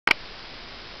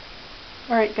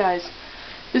Alright guys,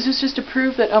 this is just to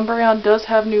prove that Umbreon does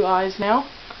have new eyes now.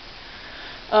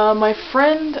 My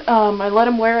friend, I let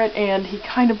him wear it and he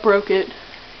kind of broke it.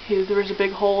 There was a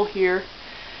big hole here.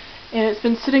 And it's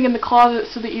been sitting in the closet,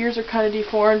 so the ears are kind of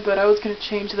deformed, but I was going to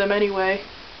change them anyway.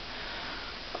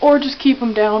 Or just keep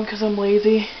them down because I'm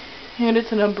lazy. And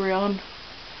it's an Umbreon.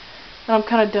 And I'm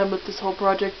kind of done with this whole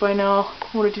project by now.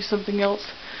 I want to do something else.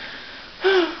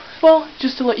 Well,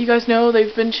 just to let you guys know,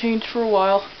 they've been changed for a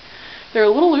while. They're a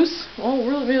little loose. Oh,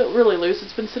 really loose.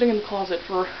 It's been sitting in the closet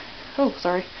for,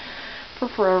 for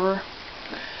forever.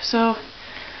 So,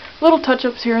 little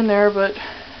touch-ups here and there, but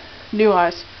new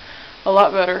eyes. A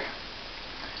lot better.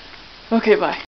 Okay, bye.